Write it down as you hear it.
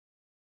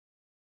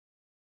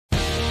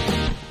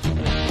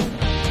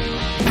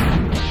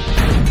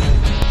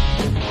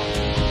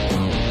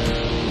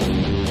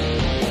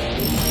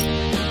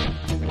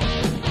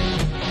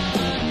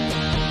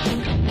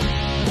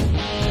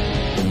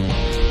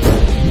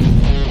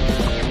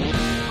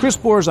Chris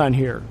Borzon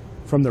here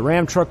from the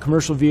Ram Truck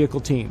Commercial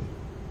Vehicle team.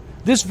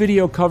 This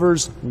video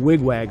covers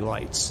Wig Wag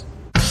lights.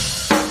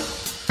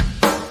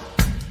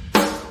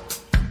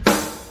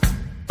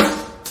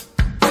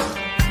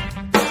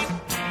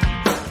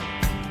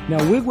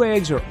 Now, Wig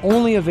Wags are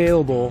only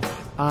available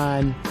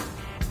on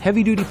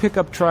heavy-duty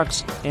pickup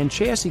trucks and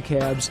chassis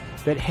cabs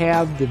that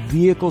have the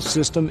Vehicle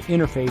System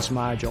Interface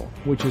module,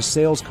 which is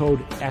sales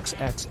code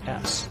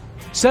XXS.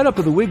 Setup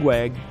of the Wig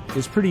Wag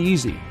is pretty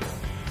easy.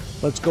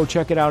 Let's go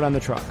check it out on the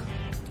truck.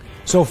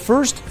 So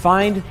first,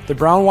 find the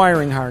brown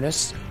wiring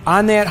harness.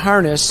 On that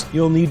harness,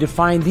 you'll need to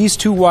find these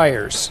two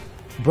wires.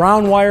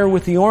 Brown wire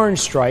with the orange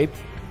stripe,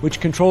 which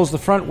controls the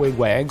front Wig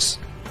Wags.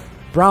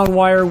 Brown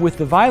wire with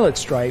the violet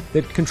stripe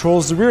that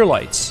controls the rear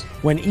lights.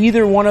 When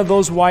either one of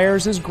those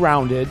wires is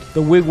grounded,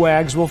 the Wig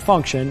Wags will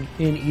function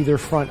in either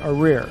front or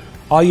rear.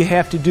 All you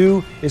have to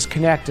do is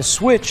connect a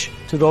switch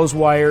to those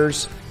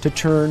wires to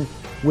turn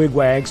Wig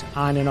Wags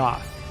on and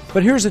off.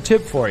 But here's a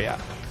tip for you.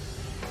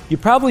 You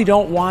probably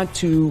don't want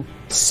to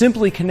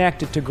simply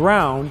connect it to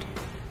ground,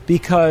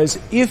 because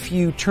if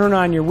you turn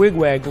on your Wig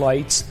Wag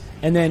lights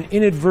and then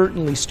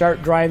inadvertently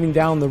start driving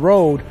down the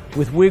road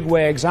with Wig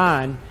Wags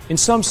on, in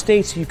some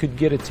states you could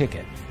get a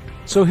ticket.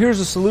 So here's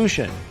a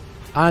solution.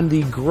 On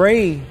the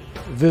gray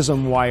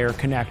VISM wire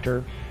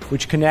connector,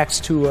 which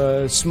connects to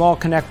a small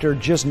connector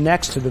just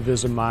next to the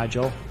VISM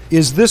module,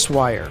 is this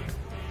wire,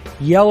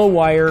 yellow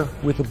wire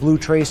with a blue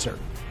tracer.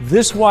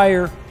 This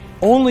wire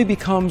only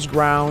becomes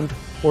ground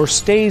or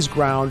stays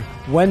ground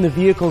when the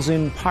vehicle's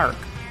in park.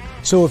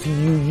 So if you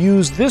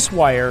use this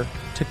wire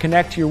to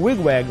connect to your Wig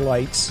Wag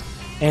lights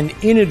and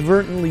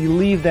inadvertently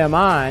leave them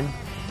on,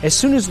 as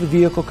soon as the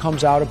vehicle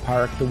comes out of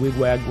park, the Wig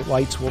Wag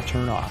lights will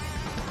turn off.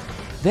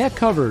 That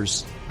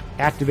covers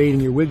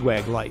activating your Wig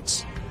Wag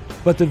lights.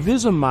 But the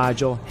VISM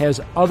module has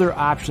other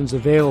options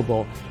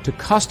available to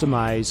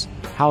customize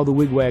how the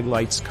Wig Wag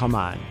lights come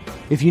on.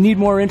 If you need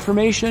more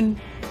information,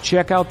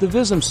 check out the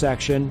VISM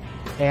section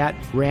at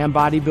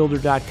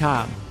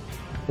rambodybuilder.com,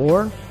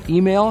 or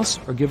email us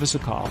or give us a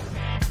call.